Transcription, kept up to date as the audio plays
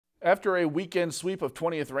After a weekend sweep of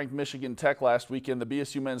 20th-ranked Michigan Tech last weekend, the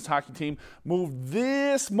BSU men's hockey team moved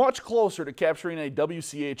this much closer to capturing a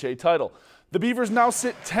WCHA title. The Beavers now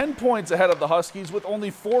sit 10 points ahead of the Huskies with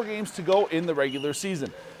only 4 games to go in the regular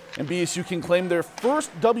season. And BSU can claim their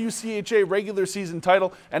first WCHA regular season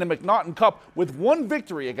title and a McNaughton Cup with 1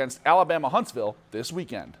 victory against Alabama Huntsville this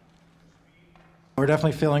weekend. We're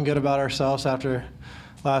definitely feeling good about ourselves after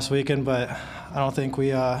last weekend, but I don't think we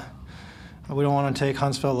don't want to take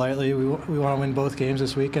Huntsville lightly. We want to win both games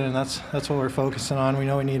this weekend, and that's what we're focusing on. We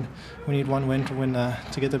know we need 1 win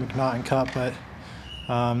to get the McNaughton Cup, but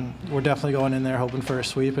we're definitely going in there hoping for a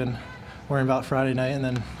sweep and worrying about Friday night and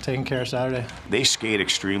then taking care of Saturday. They skate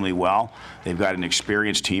extremely well. They've got an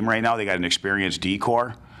experienced team right now. They got an experienced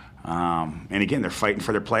D-core. And again, they're fighting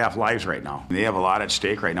for their playoff lives right now. They have a lot at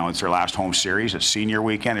stake right now. It's their last home series. It's senior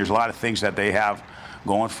weekend. There's a lot of things that they have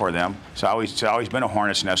going for them. It's always been a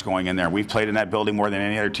hornet's nest going in there. We've played in that building more than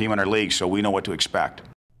any other team in our league, so we know what to expect.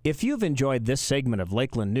 If you've enjoyed this segment of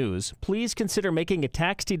Lakeland News, please consider making a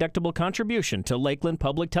tax-deductible contribution to Lakeland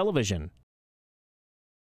Public Television.